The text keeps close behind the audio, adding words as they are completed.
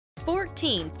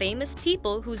14 famous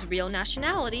people whose real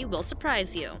nationality will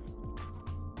surprise you.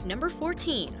 Number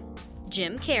 14.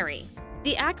 Jim Carrey.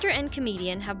 The actor and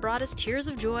comedian have brought us tears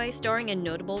of joy starring in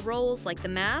notable roles like The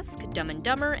Mask, Dumb and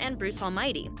Dumber, and Bruce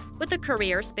Almighty. With a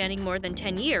career spanning more than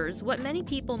 10 years, what many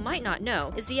people might not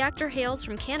know is the actor hails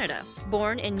from Canada.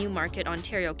 Born in Newmarket,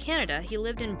 Ontario, Canada, he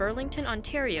lived in Burlington,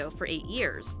 Ontario for 8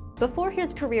 years. Before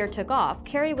his career took off,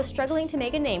 Carrey was struggling to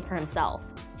make a name for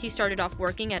himself. He started off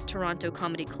working at Toronto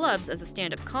comedy clubs as a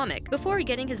stand-up comic before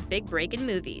getting his big break in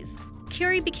movies.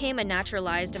 Carrey became a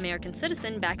naturalized American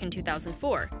citizen back in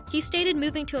 2004. He stated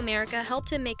moving to America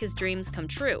helped him make his dreams come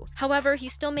true. However, he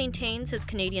still maintains his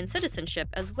Canadian citizenship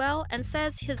as well and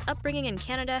says his upbringing in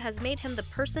Canada has made him the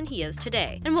person he is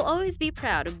today and will always be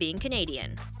proud of being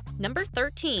Canadian. Number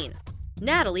 13.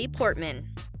 Natalie Portman.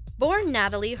 Born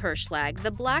Natalie Hirschlag,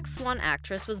 the Black Swan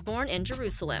actress was born in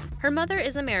Jerusalem. Her mother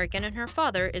is American and her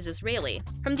father is Israeli.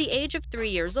 From the age of 3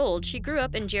 years old, she grew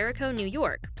up in Jericho, New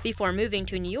York. Before moving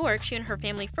to New York, she and her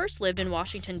family first lived in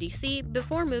Washington, D.C.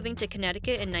 before moving to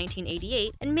Connecticut in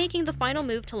 1988 and making the final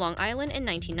move to Long Island in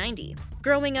 1990.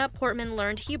 Growing up, Portman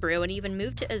learned Hebrew and even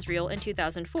moved to Israel in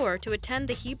 2004 to attend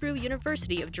the Hebrew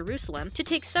University of Jerusalem to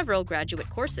take several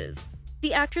graduate courses.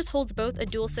 The actress holds both a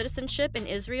dual citizenship in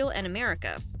Israel and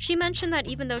America. She mentioned that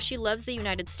even though she loves the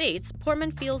United States, Portman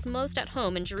feels most at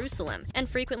home in Jerusalem and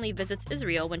frequently visits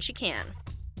Israel when she can.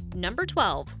 Number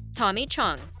 12. Tommy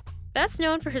Chong. Best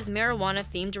known for his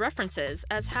marijuana-themed references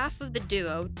as half of the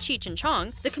duo Cheech and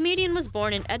Chong, the comedian was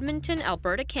born in Edmonton,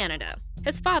 Alberta, Canada.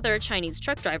 His father, a Chinese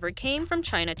truck driver, came from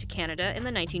China to Canada in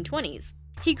the 1920s.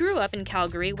 He grew up in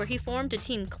Calgary where he formed a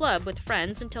teen club with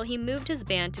friends until he moved his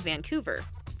band to Vancouver.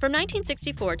 From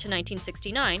 1964 to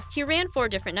 1969, he ran 4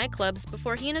 different nightclubs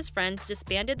before he and his friends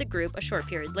disbanded the group a short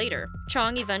period later.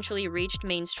 Chong eventually reached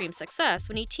mainstream success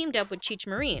when he teamed up with Cheech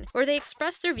Marin, where they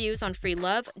expressed their views on free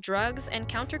love, drugs, and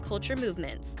counterculture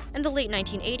movements. In the late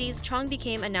 1980s, Chong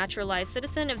became a naturalized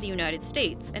citizen of the United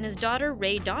States, and his daughter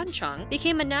Ray Dawn Chong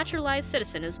became a naturalized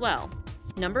citizen as well.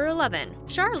 Number 11.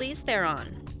 Charlize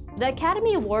Theron. The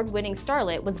Academy Award-winning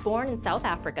starlet was born in South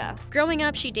Africa. Growing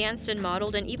up, she danced and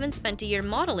modeled and even spent a year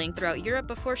modeling throughout Europe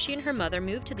before she and her mother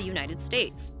moved to the United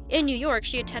States. In New York,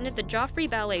 she attended the Joffrey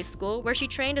Ballet School where she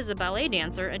trained as a ballet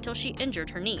dancer until she injured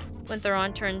her knee. When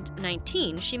Theron turned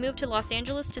 19, she moved to Los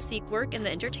Angeles to seek work in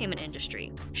the entertainment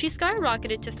industry. She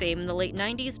skyrocketed to fame in the late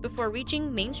 90s before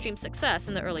reaching mainstream success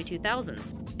in the early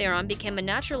 2000s. Theron became a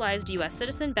naturalized U.S.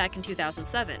 citizen back in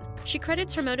 2007. She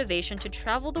credits her motivation to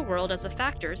travel the world as a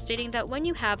factor, stating that when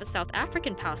you have a South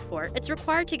African passport, it's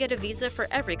required to get a visa for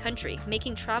every country,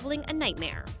 making traveling a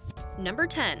nightmare. Number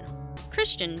 10.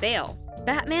 Christian Bale.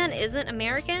 Batman isn't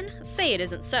American? Say it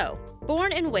isn't so.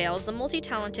 Born in Wales, the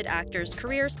multi-talented actor's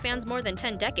career spans more than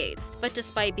 10 decades, but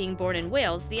despite being born in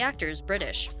Wales, the actor is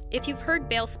British. If you've heard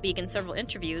Bale speak in several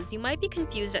interviews, you might be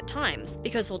confused at times,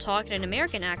 because he'll talk in an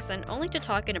American accent only to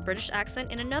talk in a British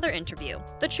accent in another interview.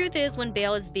 The truth is, when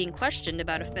Bale is being questioned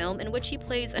about a film in which he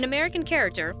plays an American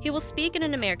character, he will speak in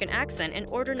an American accent in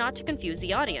order not to confuse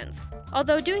the audience.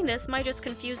 Although doing this might just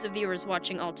confuse the viewers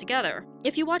watching altogether.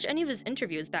 If you watch any of his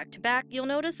interviews back-to-back, you'll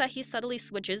notice that he subtly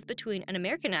switches between an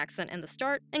American accent and the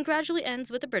start, and gradually ends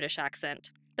with a British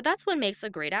accent. But that's what makes a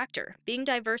great actor, being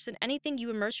diverse in anything you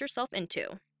immerse yourself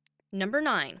into. Number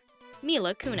 9.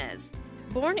 Mila Kunis.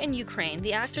 Born in Ukraine,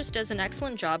 the actress does an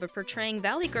excellent job of portraying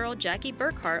Valley girl Jackie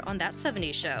Burkhart on That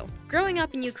 70s Show. Growing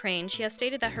up in Ukraine, she has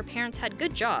stated that her parents had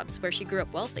good jobs where she grew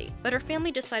up wealthy, but her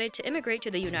family decided to immigrate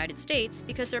to the United States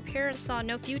because their parents saw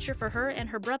no future for her and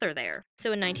her brother there.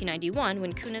 So in 1991,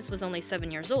 when Kunis was only 7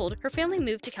 years old, her family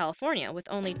moved to California with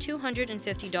only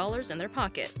 $250 in their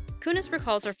pocket. Kunis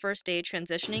recalls her first day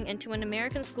transitioning into an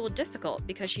American school difficult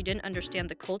because she didn't understand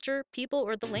the culture, people,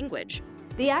 or the language.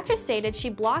 The actress stated she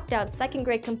blocked out second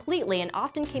grade completely and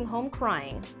often came home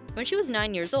crying. When she was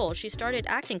 9 years old, she started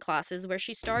acting classes where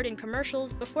she starred in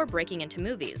commercials before breaking into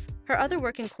movies. Her other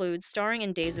work includes starring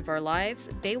in Days of Our Lives,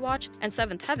 Baywatch, and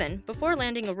Seventh Heaven before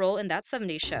landing a role in That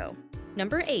 70s Show.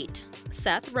 Number 8.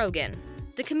 Seth Rogen.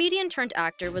 The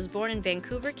comedian-turned-actor was born in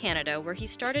Vancouver, Canada, where he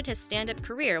started his stand-up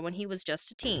career when he was just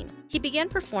a teen. He began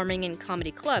performing in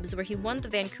comedy clubs where he won the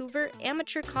Vancouver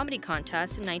Amateur Comedy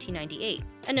Contest in 1998.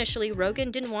 Initially,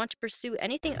 Rogen didn't want to pursue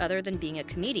anything other than being a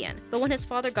comedian, but when his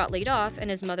father got laid off and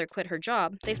his mother quit her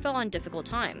job, they fell on difficult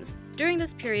times. During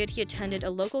this period, he attended a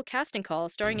local casting call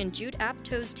starring in Judd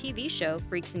Apatow's TV show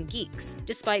Freaks and Geeks.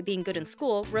 Despite being good in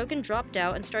school, Rogen dropped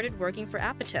out and started working for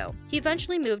Apatow. He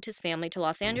eventually moved his family to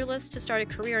Los Angeles to start a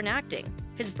career in acting.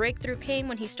 His breakthrough came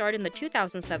when he starred in the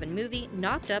 2007 movie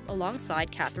Knocked Up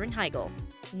alongside Katherine Heigl.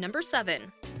 Number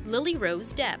 7. Lily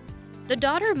Rose Depp. The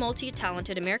daughter of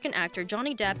multi-talented American actor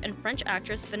Johnny Depp and French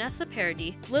actress Vanessa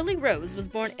Paradis, Lily Rose was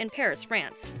born in Paris,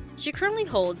 France. She currently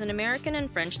holds an American and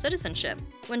French citizenship.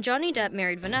 When Johnny Depp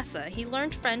married Vanessa, he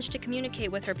learned French to communicate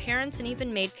with her parents and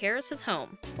even made Paris his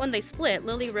home. When they split,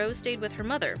 Lily Rose stayed with her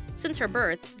mother. Since her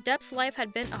birth, Depp's life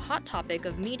had been a hot topic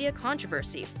of media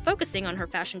controversy, focusing on her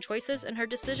fashion choices and her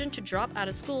decision to drop out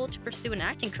of school to pursue an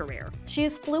acting career. She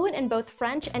is fluent in both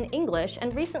French and English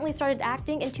and recently started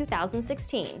acting in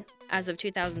 2016. As of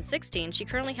 2016, she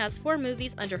currently has 4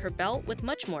 movies under her belt with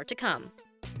much more to come.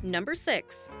 Number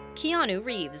 6. Keanu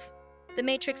Reeves. The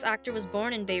Matrix actor was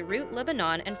born in Beirut,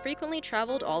 Lebanon, and frequently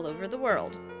traveled all over the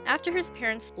world. After his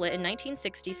parents split in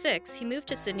 1966, he moved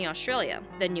to Sydney, Australia,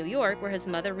 then New York, where his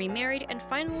mother remarried, and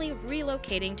finally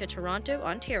relocating to Toronto,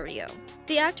 Ontario.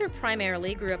 The actor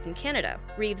primarily grew up in Canada.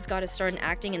 Reeves got his start in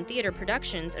acting in theater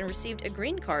productions and received a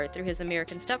green card through his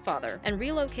American stepfather, and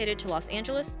relocated to Los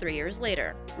Angeles 3 years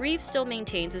later. Reeves still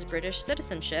maintains his British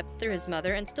citizenship through his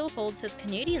mother and still holds his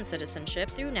Canadian citizenship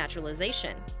through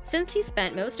naturalization. Since he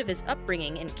spent most of his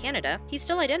upbringing in Canada, he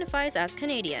still identifies as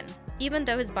Canadian. Even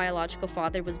though his biological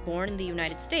father was born in the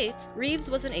United States, Reeves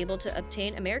wasn't able to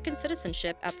obtain American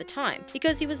citizenship at the time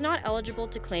because he was not eligible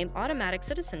to claim automatic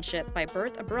citizenship by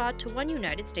birth abroad to one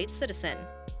United States citizen.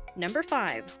 Number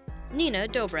 5. Nina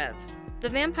Dobrev. The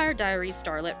Vampire Diaries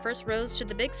starlet first rose to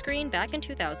the big screen back in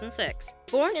 2006.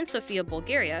 Born in Sofia,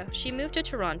 Bulgaria, she moved to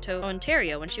Toronto,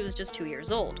 Ontario when she was just 2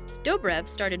 years old. Dobrev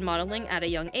started modeling at a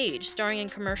young age, starring in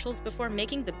commercials before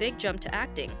making the big jump to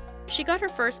acting. She got her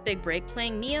first big break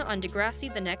playing Mia on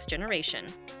Degrassi: The Next Generation.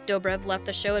 Dobrev left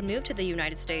the show and moved to the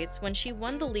United States when she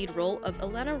won the lead role of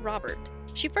Elena Robert.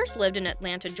 She first lived in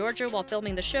Atlanta, Georgia while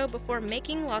filming the show before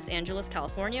making Los Angeles,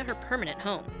 California her permanent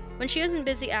home. When she isn't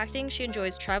busy acting, she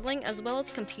enjoys traveling as well as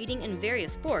competing in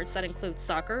various sports that include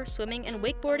soccer, swimming, and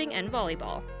wakeboarding and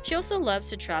volleyball. She also loves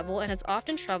to travel and has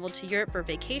often traveled to Europe for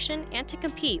vacation and to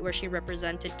compete, where she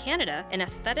represented Canada in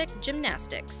athletic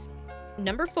gymnastics.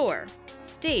 Number 4.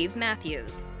 Dave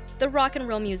Matthews. The rock and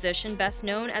roll musician best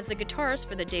known as the guitarist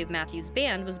for the Dave Matthews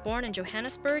Band was born in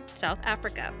Johannesburg, South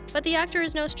Africa. But the actor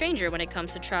is no stranger when it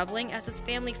comes to traveling, as his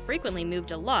family frequently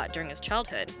moved a lot during his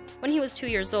childhood. When he was 2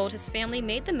 years old, his family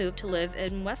made the move to live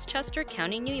in Westchester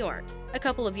County, New York. A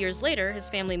couple of years later, his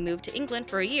family moved to England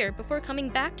for a year before coming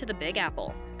back to the Big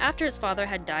Apple. After his father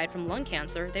had died from lung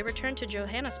cancer, they returned to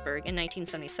Johannesburg in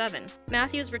 1977.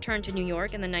 Matthews returned to New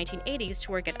York in the 1980s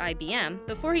to work at IBM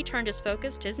before he turned his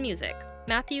focus to his music.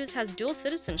 Matthews has dual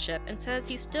citizenship and says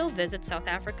he still visits South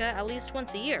Africa at least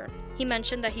once a year. He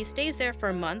mentioned that he stays there for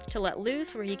a month to let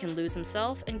loose, where he can lose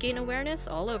himself and gain awareness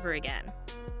all over again.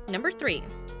 Number 3.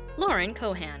 Lauren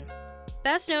Cohan.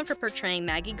 Best known for portraying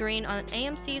Maggie Greene on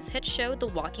AMC's hit show The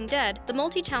Walking Dead, the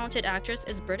multi-talented actress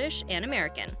is British and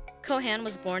American. Cohan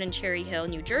was born in Cherry Hill,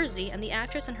 New Jersey, and the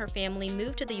actress and her family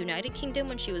moved to the United Kingdom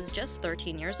when she was just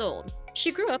 13 years old.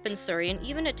 She grew up in Surrey and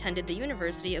even attended the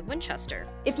University of Winchester.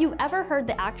 If you've ever heard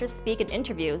the actress speak in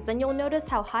interviews, then you'll notice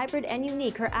how hybrid and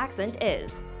unique her accent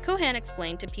is. Cohan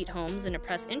explained to Pete Holmes in a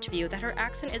press interview that her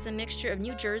accent is a mixture of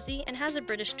New Jersey and has a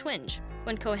British twinge.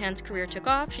 When Cohan's career took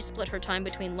off, she split her time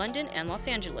between London and Los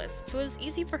Angeles, so it was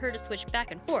easy for her to switch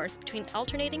back and forth between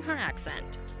alternating her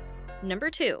accent. Number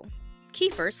 2.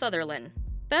 Kiefer Sutherland.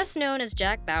 Best known as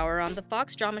Jack Bauer on the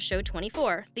Fox drama show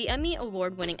 24, the Emmy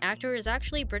award-winning actor is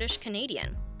actually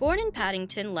British-Canadian. Born in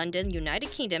Paddington, London,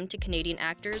 United Kingdom to Canadian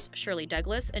actors Shirley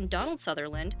Douglas and Donald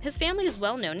Sutherland, his family is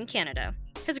well known in Canada.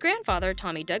 His grandfather,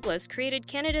 Tommy Douglas, created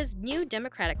Canada's New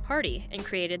Democratic Party and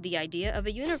created the idea of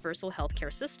a universal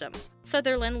healthcare system.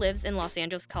 Sutherland lives in Los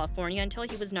Angeles, California until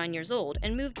he was 9 years old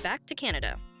and moved back to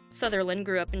Canada. Sutherland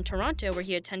grew up in Toronto, where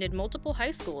he attended multiple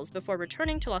high schools before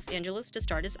returning to Los Angeles to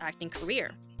start his acting career.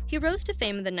 He rose to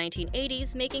fame in the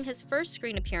 1980s, making his first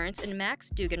screen appearance in Max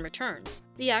Dugan Returns.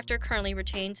 The actor currently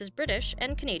retains his British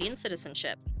and Canadian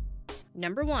citizenship.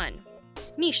 Number 1.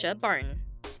 Misha Barton.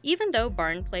 Even though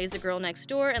Barton plays a girl next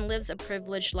door and lives a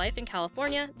privileged life in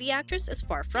California, the actress is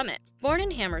far from it. Born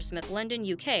in Hammersmith, London,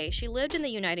 UK, she lived in the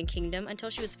United Kingdom until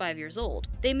she was 5 years old.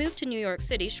 They moved to New York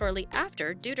City shortly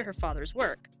after due to her father's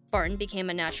work. Barton became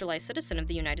a naturalized citizen of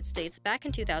the United States back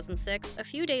in 2006, a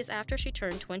few days after she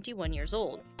turned 21 years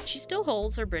old. She still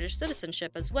holds her British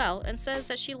citizenship as well and says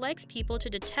that she likes people to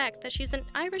detect that she's an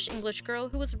Irish-English girl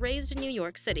who was raised in New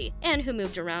York City and who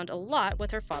moved around a lot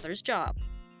with her father's job.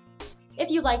 If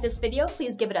you like this video,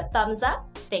 please give it a thumbs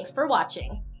up. Thanks for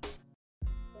watching.